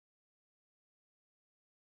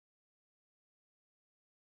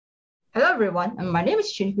Hello, everyone. My name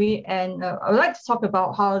is Hwee, and I would like to talk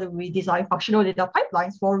about how do we design functional data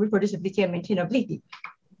pipelines for reproducibility and maintainability.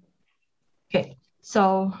 Okay,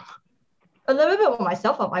 so a little bit about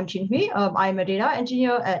myself. I'm Hwee. I'm a data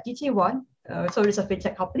engineer at DT1. So it's a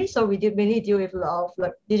fintech company. So we mainly deal with a lot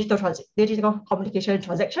of digital communication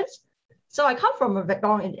transactions. So I come from a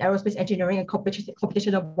background in aerospace engineering and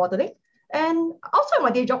computational modeling. And outside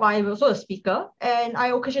my day job, I'm also a speaker, and I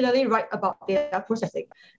occasionally write about data processing.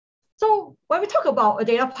 So when we talk about a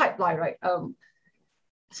data pipeline, right?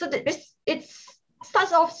 It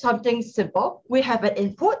starts off something simple. We have an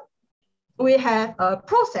input, we have a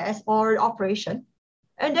process or operation,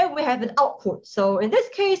 and then we have an output. So in this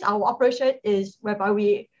case, our operation is whereby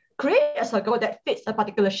we create a circle that fits a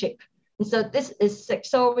particular shape. And so this is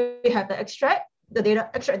so we have the extract the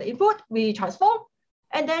input, we transform,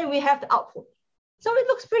 and then we have the output. So it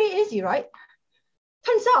looks pretty easy, right?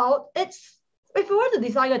 Turns out if we want to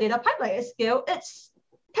design a data pipeline at scale, it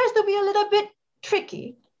tends to be a little bit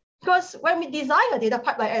tricky because when we design a data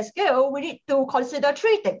pipeline at scale, we need to consider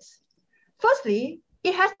three things. Firstly,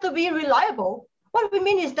 it has to be reliable. What we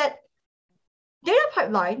mean is that data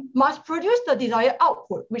pipeline must produce the desired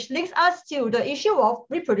output, which links us to the issue of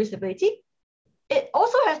reproducibility. It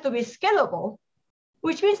also has to be scalable,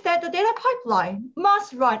 which means that the data pipeline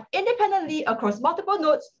must run independently across multiple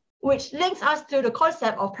nodes, which links us to the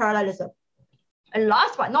concept of parallelism. And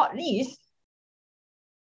last but not least,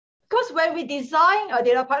 because when we design a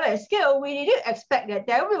data pipeline at scale, we need to expect that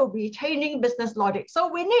there will be changing business logic. So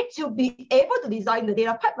we need to be able to design the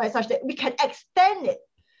data pipeline such that we can extend it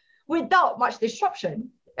without much disruption.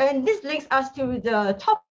 And this links us to the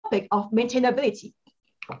topic of maintainability.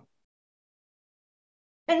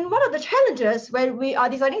 And what are the challenges when we are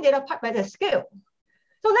designing data pipelines at scale?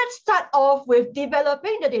 So let's start off with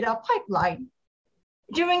developing the data pipeline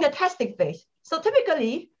during the testing phase. So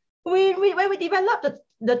typically, when we develop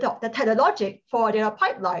the logic for a data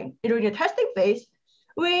pipeline during the testing phase,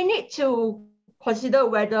 we need to consider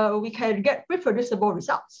whether we can get reproducible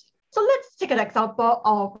results. So let's take an example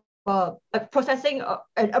of processing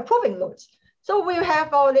and approving loans. So we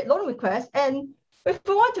have our loan request, and if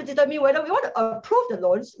we want to determine whether we want to approve the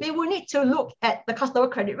loans, we will need to look at the customer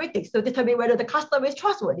credit ratings to determine whether the customer is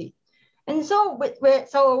trustworthy. And so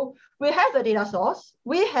we have the data source,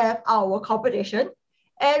 we have our computation,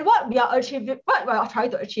 and what we are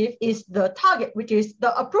trying to achieve is the target, which is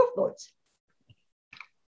the approved loans.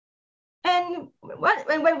 And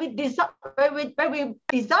when we design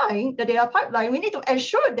the data pipeline, we need to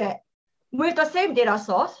ensure that with the same data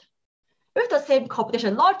source, with the same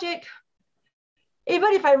computation logic,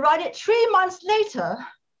 even if I run it 3 months later,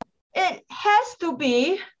 it has to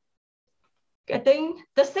be getting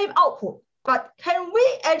the same output. But can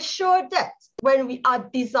we ensure that when we are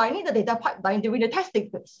designing the data pipeline during the testing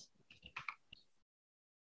phase?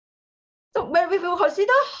 So when we will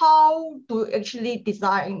consider how to actually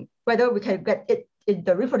design whether we can get it in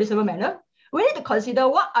the reproducible manner, we need to consider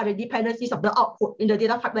what are the dependencies of the output in the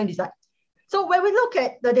data pipeline design. So when we look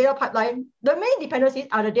at the data pipeline, the main dependencies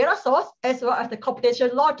are the data source as well as the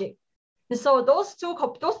computation logic. And so those two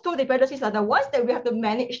dependencies are the ones that we have to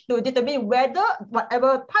manage to determine whether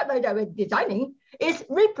whatever pipeline that we're designing is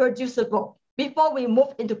reproducible before we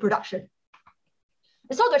move into production.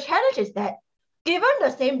 And so the challenge is that given the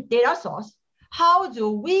same data source, how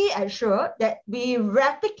do we ensure that we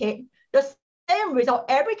replicate the same result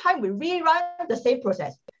every time we rerun the same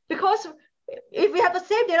process? Because if we have the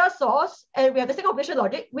same data source and we have the same computation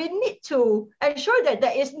logic, we need to ensure that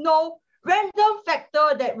there is no random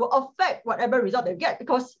factor that will affect whatever result they get.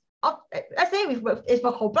 Because let's say if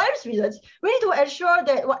for compliance reasons, we need to ensure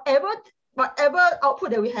that whatever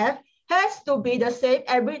output that we have has to be the same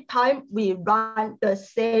every time we run the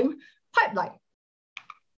same pipeline.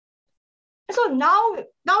 And so now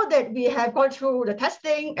that we have gone through the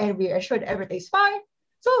testing and we ensure that everything's fine,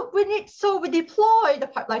 so we deploy the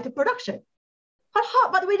pipeline to production.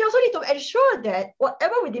 But we also need to ensure that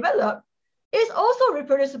whatever we develop is also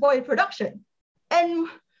reproducible in production. And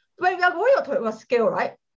when we are going to a scale,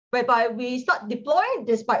 right, whereby we start deploying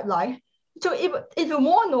this pipeline into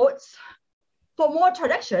more nodes for more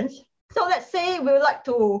transactions. So let's say we would like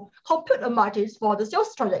to compute the margins for the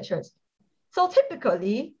sales transactions. So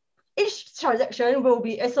typically, each transaction will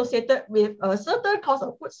be associated with a certain cost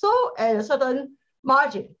of goods sold and a certain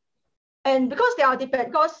margin. And because they are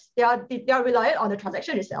reliant on the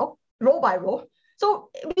transaction itself, row by row, so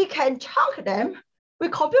we can chunk them, we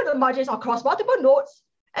compute the margins across multiple nodes,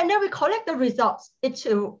 and then we collect the results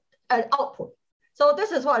into an output. So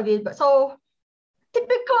this is what I mean. So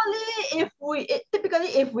typically,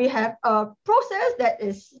 if we have a process that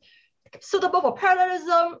is suitable for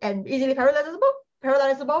parallelism and easily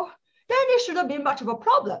parallelizable, then it shouldn't be much of a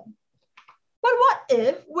problem. But what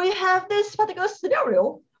if we have this particular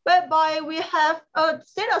scenario whereby we have a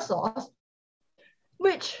data source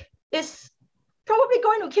which is probably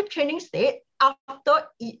going to keep changing state after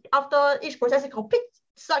each process is complete,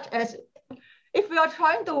 such as if we are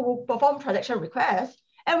trying to perform transaction requests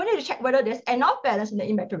and we need to check whether there's enough balance in the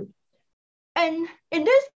inventory. And in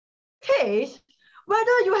this case,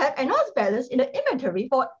 whether you have enough balance in the inventory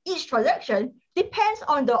for each transaction depends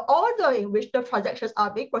on the order in which the transactions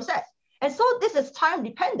are being processed. And so this is time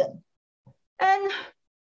dependent. And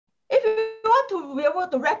if you want to be able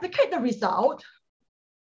to replicate the result,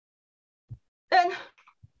 then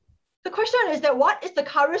the question is that what is the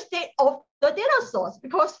current state of the data source?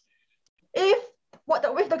 Because if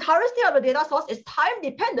the current state of the data source is time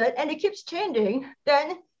dependent and it keeps changing,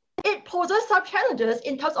 then it poses some challenges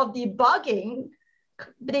in terms of debugging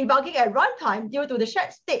at runtime due to the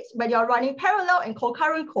shared states when you're running parallel and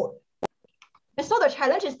concurrent code. And so the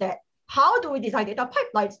challenge is that how do we design data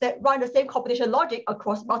pipelines that run the same computation logic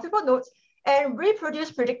across multiple nodes and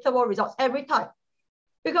reproduce predictable results every time?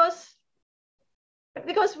 Because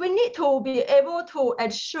we need to be able to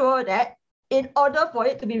ensure that in order for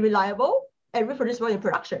it to be reliable and reproducible in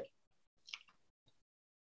production.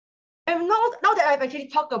 And now that I've actually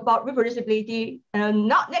talked about reproducibility,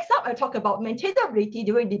 next up I talk about maintainability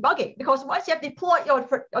during debugging, because once you have deployed your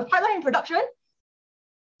pipeline in production,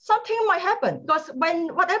 something might happen, because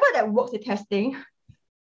whatever that works in testing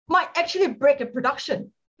might actually break in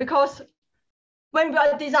production, because when we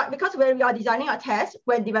are designing a test,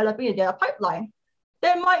 when developing a data pipeline,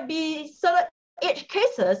 there might be certain edge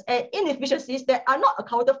cases and inefficiencies that are not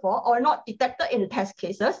accounted for or not detected in the test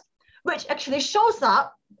cases, which actually shows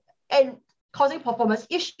up and causing performance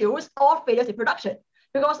issues or failures in production.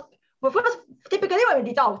 Because typically when we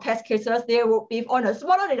design our test cases, they will be on a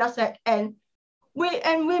smaller data set, and we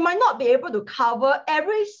might not be able to cover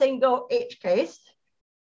every single edge case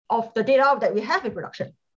of the data that we have in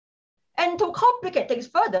production. And to complicate things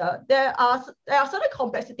further, there are certain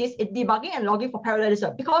complexities in debugging and logging for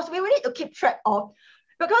parallelism, because we will need to keep track of,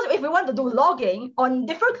 because if we want to do logging on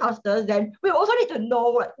different clusters, then we also need to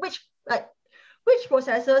know which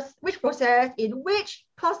process in which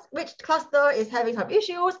cluster is having some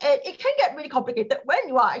issues, and it can get really complicated when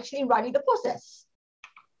you are actually running the process.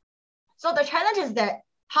 So the challenge is that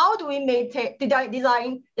how do we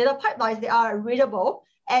design data pipelines that are readable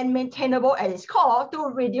and maintainable at its core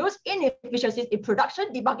to reduce inefficiencies in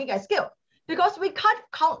production, debugging at scale? Because we can't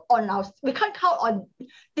count on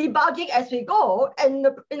debugging as we go in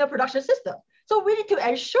the production system. So we need to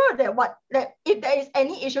ensure that if there is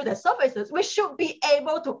any issue that surfaces, we should be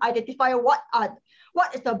able to identify what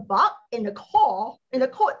is the bug in the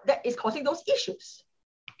code that is causing those issues.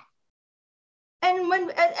 And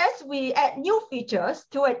as we add new features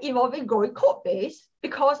to an evolving growing code base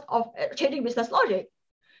because of changing business logic,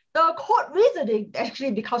 the code reasoning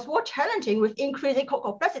actually becomes more challenging with increasing code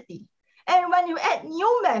complexity. And when you add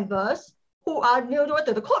new members who are newer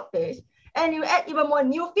to the code base, and you add even more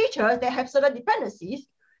new features that have certain dependencies,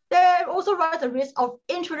 there also runs a risk of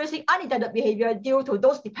introducing unintended behavior due to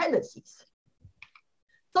those dependencies.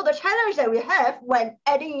 So the challenge that we have when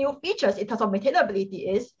adding new features in terms of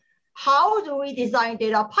maintainability is, how do we design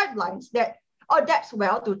data pipelines that adapts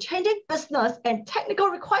well to changing business and technical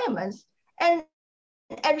requirements and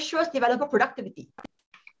ensures developer productivity?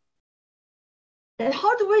 And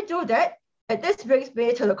how do we do that? And this brings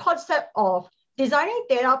me to the concept of designing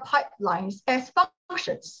data pipelines as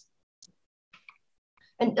functions.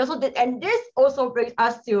 And this also brings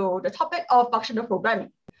us to the topic of functional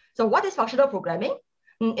programming. So what is functional programming?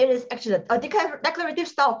 It is actually a declarative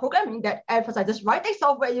style of programming that emphasizes writing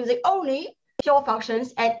software using only pure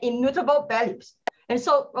functions and immutable values. And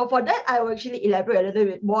so for that, I will actually elaborate a little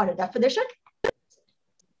bit more on the definition.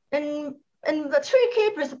 And the three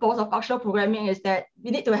key principles of functional programming is that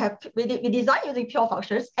we design using pure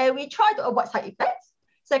functions and we try to avoid side effects.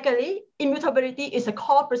 Secondly, immutability is a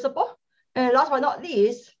core principle. And last but not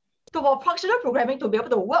least, for functional programming to be able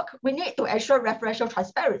to work, we need to ensure referential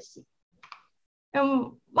transparency.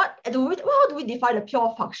 And how do we define a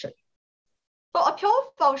pure function? So a pure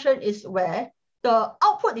function is where the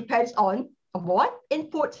output depends on, number one,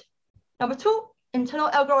 input, number two, internal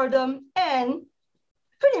algorithm, and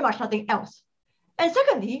pretty much nothing else. And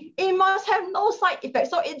secondly, it must have no side effects.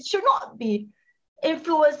 So it should not be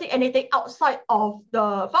influencing anything outside of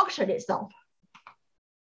the function itself.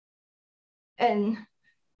 And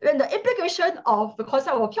then the implication of the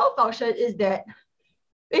concept of a pure function is that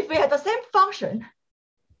if we have the same function,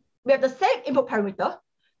 we have the same input parameter,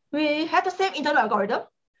 we have the same internal algorithm,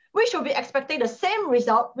 we should be expecting the same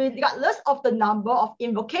result regardless of the number of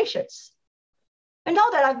invocations. And now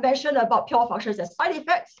that I've mentioned about pure functions as side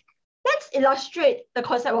effects, let's illustrate the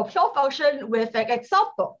concept of pure function with an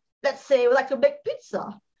example. Let's say we like to make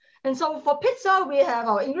pizza. And so for pizza, we have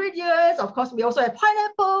our ingredients. Of course, we also have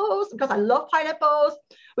pineapples because I love pineapples.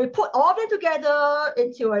 We put all of them together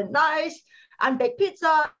into a nice unbaked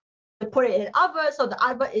pizza. We put it in an oven. So the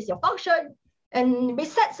oven is your function. And we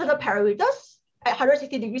set certain parameters at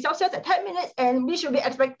 160 degrees Celsius at 10 minutes. And we should be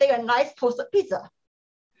expecting a nice toasted pizza.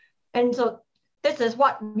 And so this is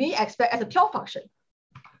what we expect as a pure function.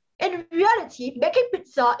 In reality, making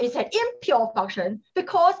pizza is an impure function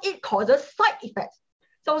because it causes side effects.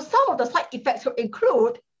 So some of the side effects will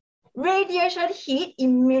include radiation heat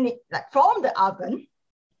from the oven.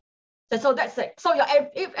 And so that's it. So you're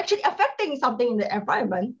actually affecting something in the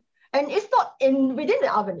environment, and it's not within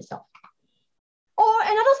the oven itself. Or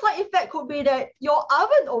another side effect could be that your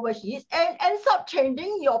oven overheats and ends up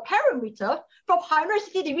changing your parameter from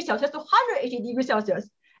 160 degrees Celsius to 180 degrees Celsius.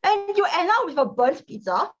 And you end up with a burnt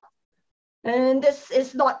pizza. And this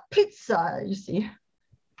is not pizza, you see.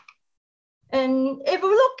 And if we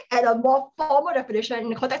look at a more formal definition in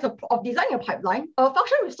the context of designing a pipeline, a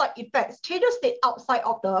function with side effects changes state outside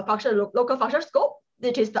of the local function scope,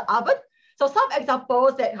 which is the oven. So some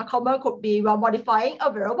examples that are common could be while modifying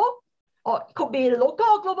a variable, or it could be local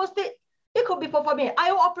or global state. It could be performing an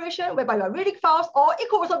I/O operation whereby you're reading files, or it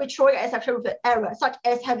could also be throwing an exception with an error, such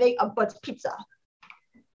as having a burnt pizza.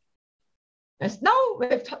 Yes, now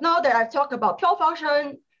that I've talked about pure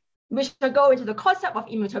function, we should go into the concept of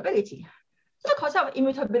immutability. So the concept of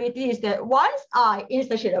immutability is that once I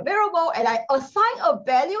instantiate a variable and I assign a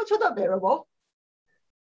value to the variable,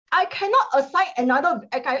 I cannot assign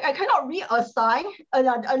I cannot reassign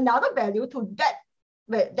another value to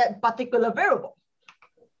that particular variable.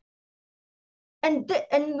 And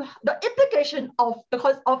the implication of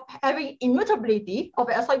having immutability of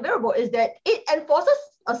an assigned variable is that it enforces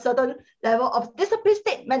a certain level of disciplined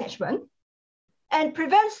state management and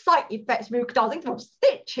prevents side effects resulting from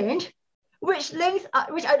state change, which enables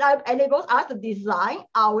us to design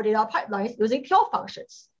our data pipelines using pure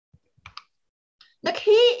functions. The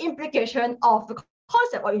key implication of the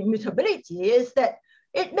concept of immutability is that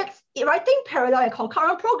it makes writing parallel and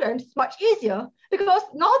concurrent programs much easier, because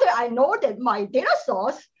now that I know that my data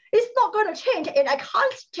source is not going to change and I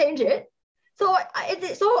can't change it, so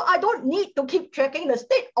I don't need to keep tracking the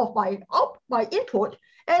state of my input,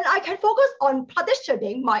 and I can focus on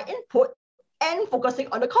partitioning my input and focusing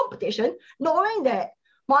on the computation, knowing that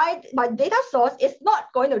my data source is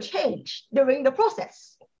not going to change during the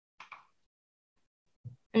process.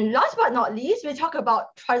 And last but not least, we talk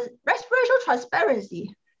about referential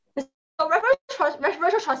transparency. So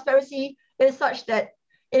referential transparency is such that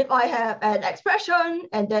if I have an expression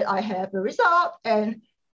and then I have a result, and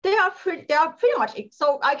they are pretty much,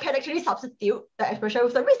 so I can actually substitute the expression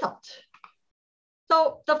with the result.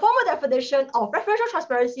 So the formal definition of referential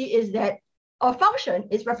transparency is that a function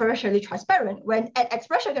is referentially transparent when an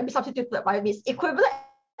expression can be substituted by its equivalent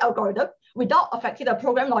algorithm without affecting the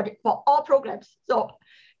program logic for all programs. So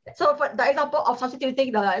for the example of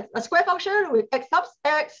substituting the square function with x sub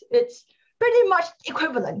x, it's pretty much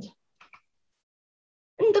equivalent.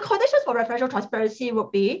 And the conditions for referential transparency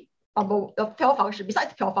would be the pure function. Besides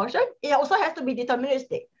the pure function, it also has to be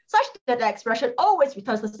deterministic, such that the expression always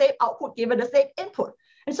returns the same output given the same input.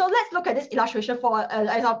 And so let's look at this illustration for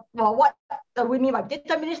what we mean by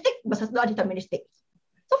deterministic versus non-deterministic.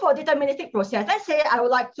 So for a deterministic process, let's say I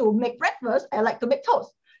would like to make breakfast, I like to make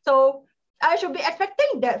toast. So I should be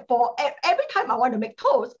expecting that for every time I want to make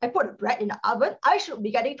toast, I put the bread in the oven, I should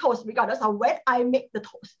be getting toast regardless of when I make the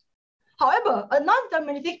toast. However, a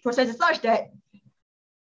non-deterministic process is such that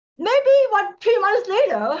maybe 3 months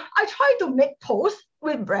later, I try to make toast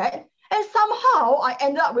with bread, and somehow I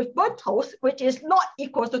end up with burnt toast, which is not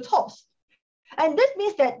equal to toast. And this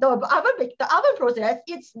means that the oven process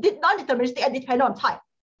is non-deterministic and dependent on time.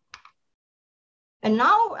 And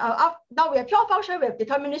now we have pure function, we have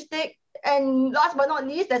deterministic, and last but not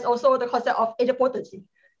least, there's also the concept of idempotency,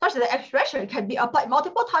 such that the expression can be applied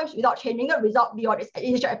multiple times without changing the result beyond its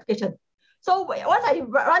initial application. So once I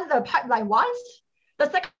run the pipeline once, the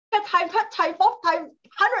second time, third time, fourth time,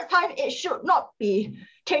 100th time, it should not be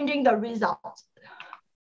changing the result.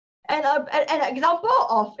 And an example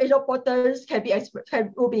of idempotence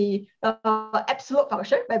will be absolute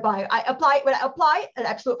function, whereby when I apply an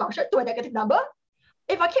absolute function to a negative number,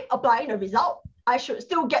 if I keep applying the result, I should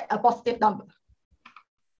still get a positive number.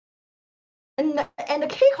 And the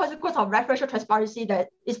key consequence of referential transparency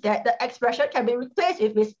is that the expression can be replaced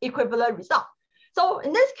with its equivalent result. So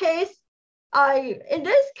in this case, in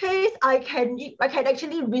this case, I can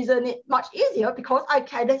actually reason it much easier because I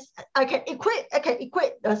can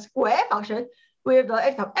equate the square function with the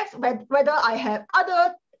x of x, whether I have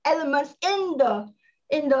other elements in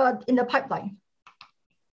the pipeline.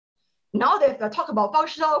 Now that we talk about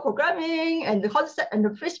functional programming and the concept and the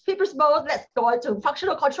principles, let's go on to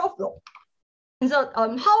functional control flow. And so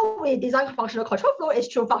how we design functional control flow is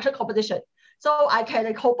through function composition. So I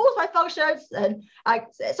can compose my functions and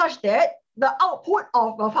such that the output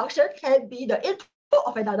of a function can be the input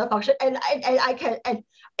of another function, and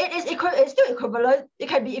it's still equivalent. It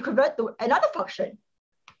can be equivalent to another function.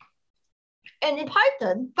 And in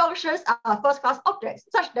Python, functions are first-class objects,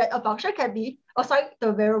 such that a function can be assigned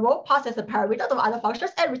the variable, passed as a parameter to other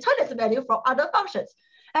functions, and returned as a value from other functions.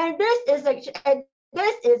 And this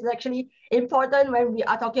is actually important when we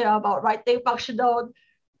are talking about writing functional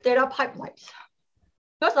data pipelines.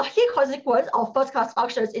 Because the key consequence of first-class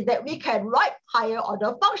functions is that we can write higher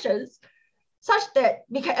order functions such that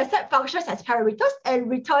we can accept functions as parameters and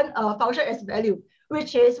return a function as value,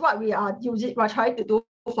 which is what we're trying to do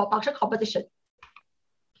for function composition.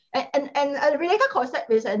 And a related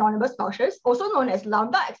concept is anonymous functions, also known as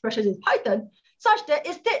lambda expressions in Python, such that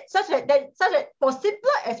for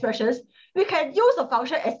simpler expressions, we can use a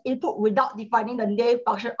function as input without defining the name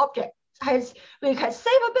function object. Hence, we can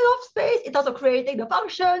save a bit of space in terms of creating the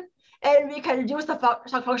function, and we can use the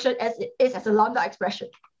function as it is as a lambda expression.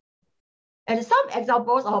 And some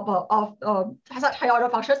examples of such higher order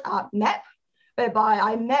functions are map, whereby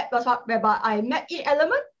I map each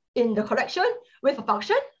element in the collection with a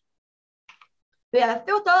function. We have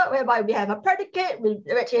filter, whereby we have a predicate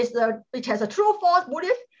which has a true false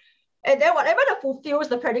boolean, and then whatever that fulfills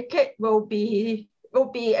the predicate will be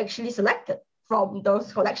actually selected from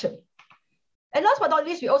those collection. And last but not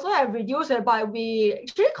least, we also have reduce, whereby we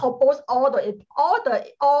actually compose all the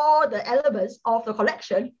elements of the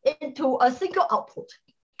collection into a single output.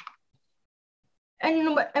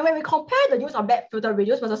 And when we compare the use of map, filter,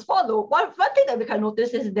 reduce versus for loop, one thing that we can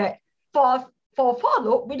notice is that for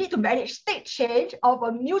loop, we need to manage state change of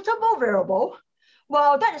a mutable variable.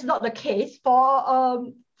 Well, that is not the case for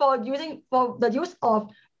the use of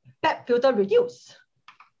map, filter, reduce.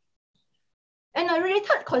 And a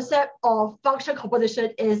related concept of function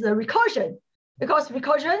composition is the recursion, because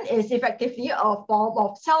recursion is effectively a form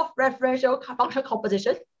of self-referential function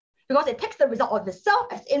composition, because it takes the result of itself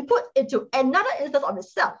as input into another instance of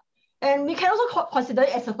itself. And we can also consider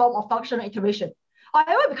it as a form of functional iteration.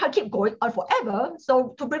 However, we can't keep going on forever.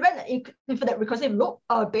 So to prevent the infinite recursive loop,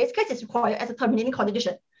 base case is required as a terminating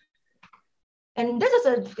condition. And this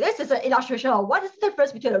is an illustration of what is the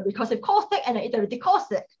difference between a recursive call stack and an iterative call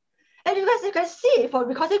stack. And as you can see, for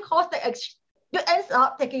recursive call stack, it ends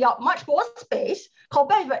up taking up much more space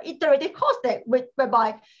compared with an iterative call stack,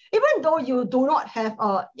 whereby even though you do not have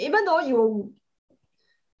because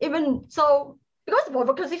for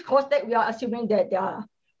recursive call stack, we are assuming that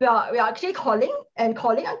we are actually calling, and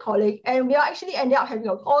we are actually ending up having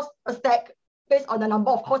a stack based on the number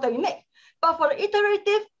of calls that we make. But for the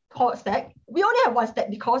iterative call stack, we only have one step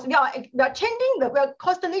because we are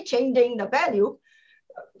constantly changing the value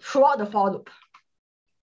throughout the for loop.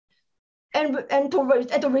 And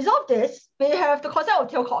to resolve this, we have the concept of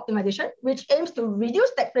tail call optimization, which aims to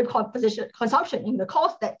reduce stack frame consumption in the call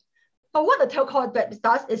stack. But what the tail call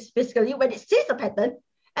does is basically when it sees a pattern,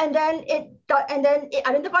 and then it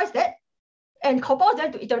identifies that and compiles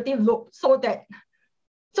them to iterative loop so that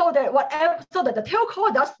the tail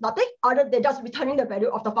call does nothing other than just returning the value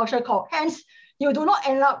of the function call. Hence, you do not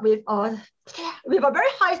end up with a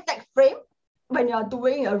very high stack frame when you are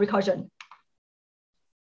doing a recursion.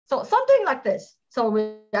 So something like this. So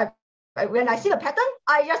when I see the pattern,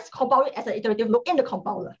 I just compile it as an iterative loop in the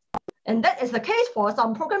compiler. And that is the case for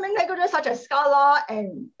some programming languages such as Scala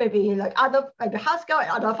and maybe like Haskell and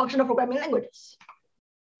other functional programming languages.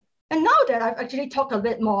 And now that I've actually talked a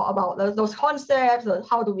bit more about those concepts,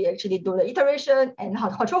 how do we actually do the iteration and how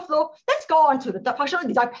to control flow, let's go on to the functional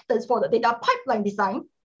design patterns for the data pipeline design.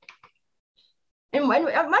 And when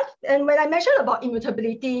I mentioned about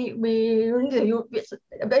immutability, this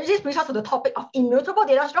brings us to the topic of immutable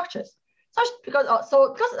data structures. Because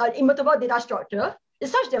an immutable data structure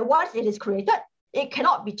is such that once it is created, it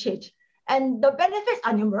cannot be changed. And the benefits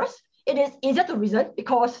are numerous. It is easier to reason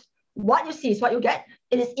because what you see is what you get.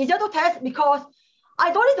 It is easier to test because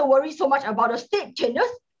I don't need to worry so much about the state changes.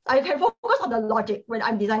 I can focus on the logic when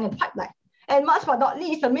I'm designing the pipeline. And last but not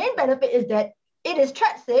least, the main benefit is that it is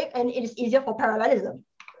thread safe and it is easier for parallelism.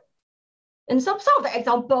 And some of the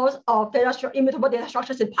examples of immutable data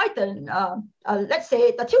structures in Python, let's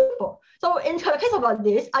say the tuple. So in the case of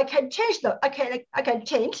this, I can change the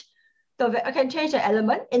I can change the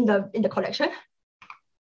element in the collection.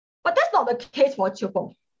 But that's not the case for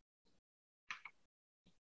tuple.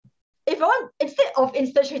 If you want, instead of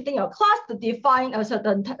instantiating a class to define a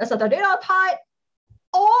certain data type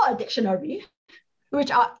or a dictionary,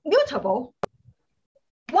 which are mutable,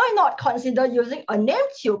 why not consider using a name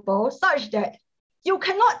tuple such that you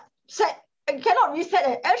cannot reset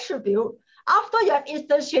an attribute after you have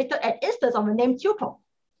instantiated an instance of a name tuple?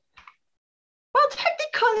 Well,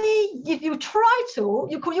 technically, if you try to,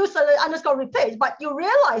 you could use an underscore replace, but you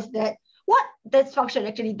realize that what this function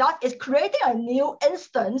actually does is creating a new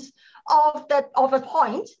instance of a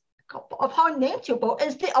point name tuple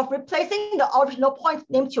instead of replacing the original point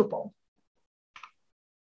name tuple.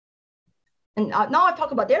 And now I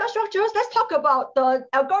talk about data structures. Let's talk about the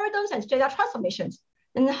algorithms and data transformations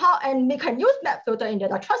and we can use map filter in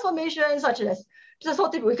data transformation, such as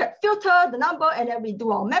we can filter the number and then we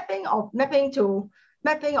do our mapping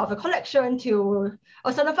of a collection to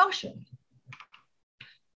a certain function.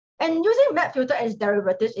 And using map filter as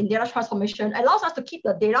derivatives in data transformation allows us to keep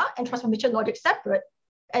the data and transformation logic separate.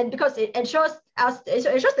 And because it ensures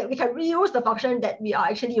that we can reuse the function that we are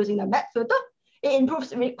actually using the map filter, it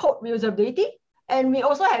improves code reusability. And we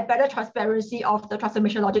also have better transparency of the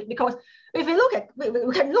transformation logic, because if we look at,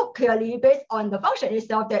 we can look clearly based on the function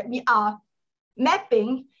itself that we are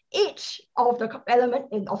mapping each of the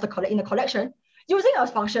element in the collection using a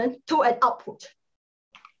function to an output.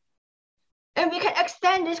 And we can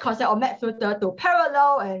extend this concept of map filter to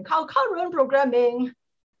parallel and concurrent programming.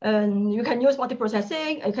 And you can use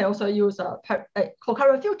multiprocessing. You can also use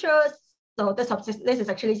concurrent futures. So this is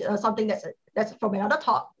actually something that's from another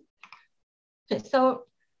talk. Okay, so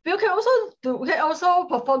we can also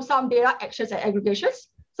perform some data actions and aggregations.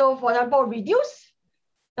 So for example, reduce.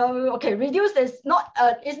 Reduce is not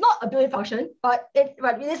a built-in function, but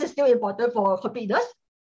this is still important for completeness.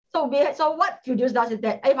 So what reduce does is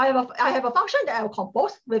that if I have a function that I will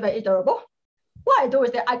compose with an iterable, what I do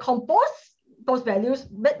is that I compose those values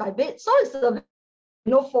bit by bit. So it's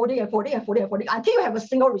folding until you have a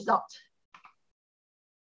single result.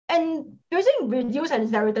 And using reduce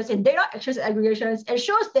and derivatives in data actions and aggregations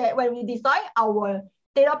ensures that when we design our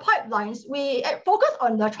data pipelines, we focus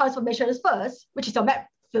on the transformations first, which is your map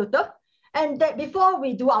filter, and that before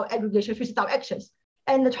we do our aggregation, which is our actions.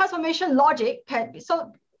 And the transformation logic can be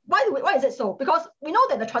so. Why is it so? Because we know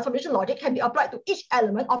that the transformation logic can be applied to each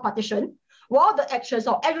element or partition, while the actions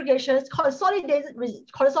or aggregations consolidates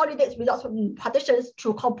results from partitions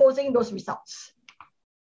through composing those results.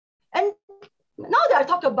 And now that I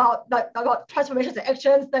talk about transformations and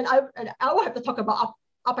actions, then I will have to talk about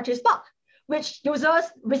Apache Spark, which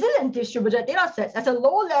uses resilient distributed data sets as a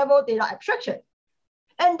low-level data abstraction.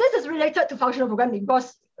 And this is related to functional programming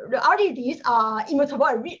because the RDDs are immutable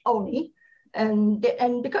and read-only. And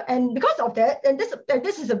because of that, and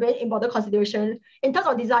this is a very important consideration in terms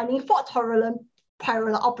of designing fault-tolerant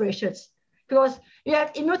parallel operations. Because you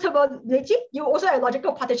have immutability, you also have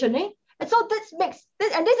logical partitioning, and so this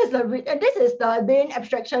is the main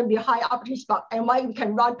abstraction behind Apache Spark and why we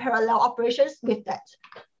can run parallel operations with that.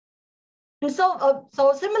 And so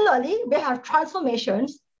similarly, we have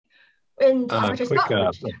transformations in Apache Spark.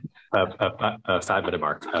 5-minute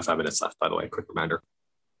mark. 5 minutes left, by the way. Quick reminder.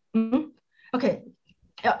 Mm-hmm. Okay,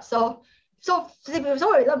 yeah, so we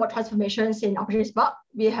learn about transformations in Apache Spark.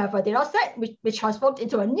 We have a data set which transforms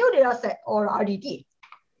into a new data set or RDD.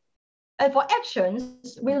 And for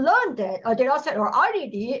actions, we learned that a data set or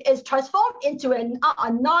RDD is transformed into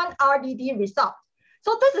a non-RDD result.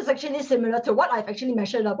 So this is actually similar to what I've actually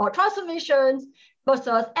mentioned about transformations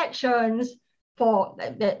versus actions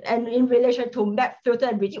and in relation to map, filter,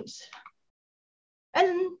 and reduce.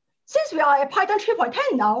 And since we are at Python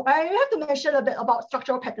 3.10 now, I have to mention a bit about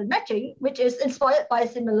structural pattern matching, which is inspired by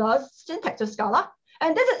similar syntax to Scala.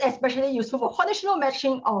 And this is especially useful for conditional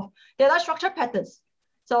matching of data structure patterns.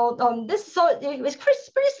 So it's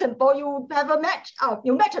pretty simple. You have a match,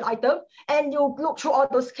 you match an item, and you look through all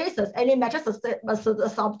those cases, and it matches a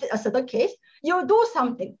certain case. You do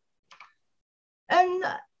something, and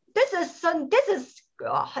this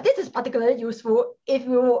is particularly useful if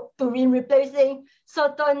you be replacing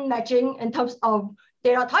certain matching in terms of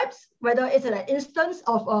data types, whether it's an instance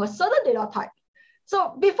of a certain data type.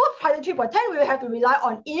 So before Python 3.10, we will have to rely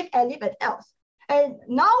on if, elif, and else. And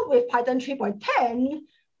now with Python 3.10,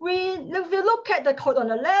 if you look at the code on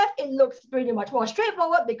the left, it looks pretty much more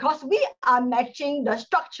straightforward because we are matching the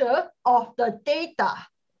structure of the data.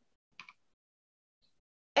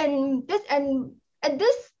 And the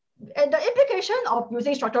implication of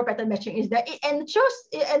using structural pattern matching is that it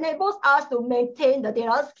enables us to maintain the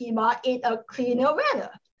data schema in a cleaner manner.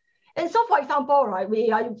 And so, for example, right,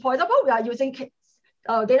 we are using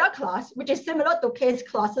data class, which is similar to case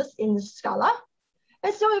classes in Scala.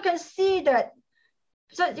 And so you can see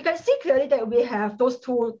clearly that we have those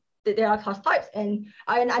two data class types, and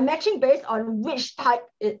I'm matching based on which type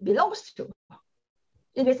it belongs to.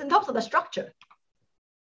 It is in terms of the structure.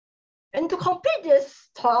 And to complete this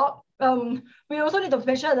talk, we also need to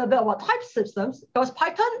mention a little bit about type systems, because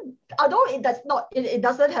Python, although it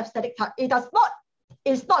doesn't have static type, it does not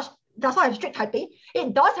have strict typing.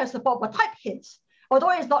 It does have support for type hints,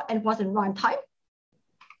 although it's not enforced in runtime.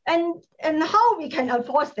 And how we can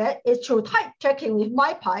enforce that is through type checking with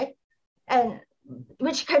MyPy, and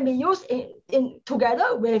which can be used in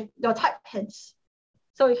together with the type hints.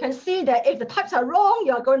 So you can see that if the types are wrong,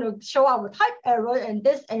 you're going to show up a type error, and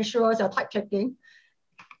this ensures your type checking.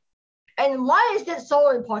 And why is it so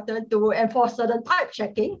important to enforce certain type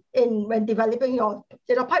checking when developing your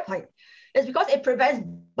data pipeline? It's because it prevents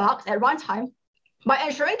bugs at runtime by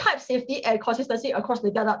ensuring type safety and consistency across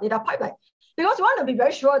the data pipeline. Because we want to be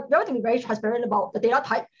very sure, we want to be very transparent about the data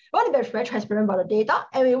type, we want to be very transparent about the data,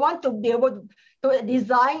 and we want to be able to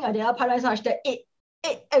design a data pipeline such that it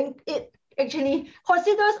actually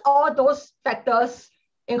considers all those factors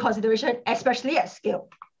in consideration, especially at scale.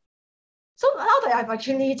 So now that I've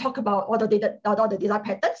actually talked about all the design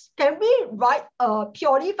patterns, can we write a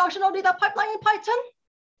purely functional data pipeline in Python?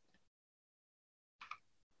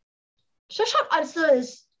 So short answer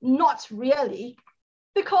is not really,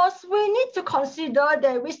 because we need to consider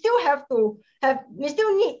that we still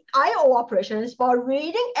need I/O operations for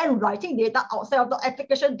reading and writing data outside of the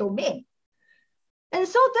application domain. And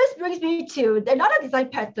so this brings me to another design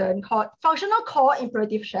pattern called functional call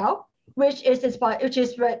imperative shell, which is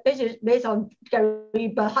based on Gary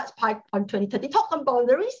Berhardt's Python 2030 talk on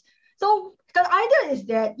boundaries. So the idea is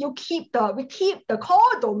that we keep the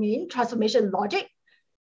core domain transformation logic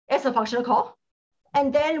as a functional call,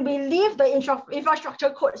 and then we leave the infrastructure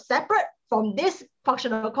code separate from this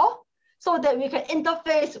functional call so that we can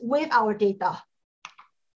interface with our data.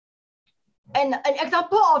 And an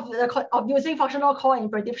example of using functional call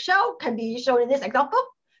imperative shell can be shown in this example.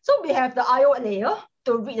 So we have the I/O layer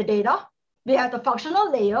to read the data. We have the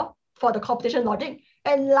functional layer for the computation logic.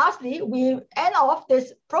 And lastly, we end off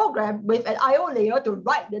this program with an I/O layer to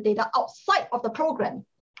write the data outside of the program.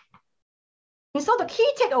 And so the key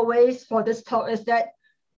takeaways for this talk is that,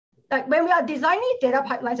 like, when we are designing data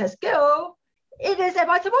pipelines at scale, it is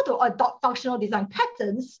advisable to adopt functional design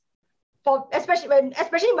patterns, especially when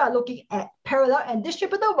we are looking at parallel and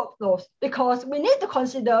distributed workflows, because we need to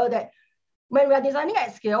consider that when we are designing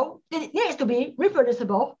at scale, it needs to be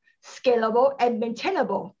reproducible, scalable, and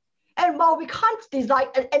maintainable. And while we can't design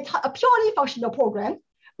a purely functional program,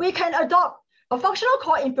 we can adopt a functional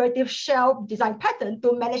call imperative shell design pattern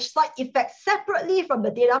to manage side effects separately from the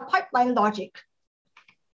data pipeline logic.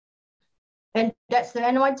 And that's the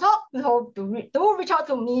end of my talk. So do reach out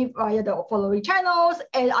to me via the following channels.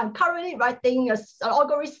 And I'm currently writing an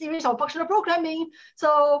ongoing series on functional programming.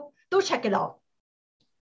 So do check it out.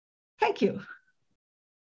 Thank you.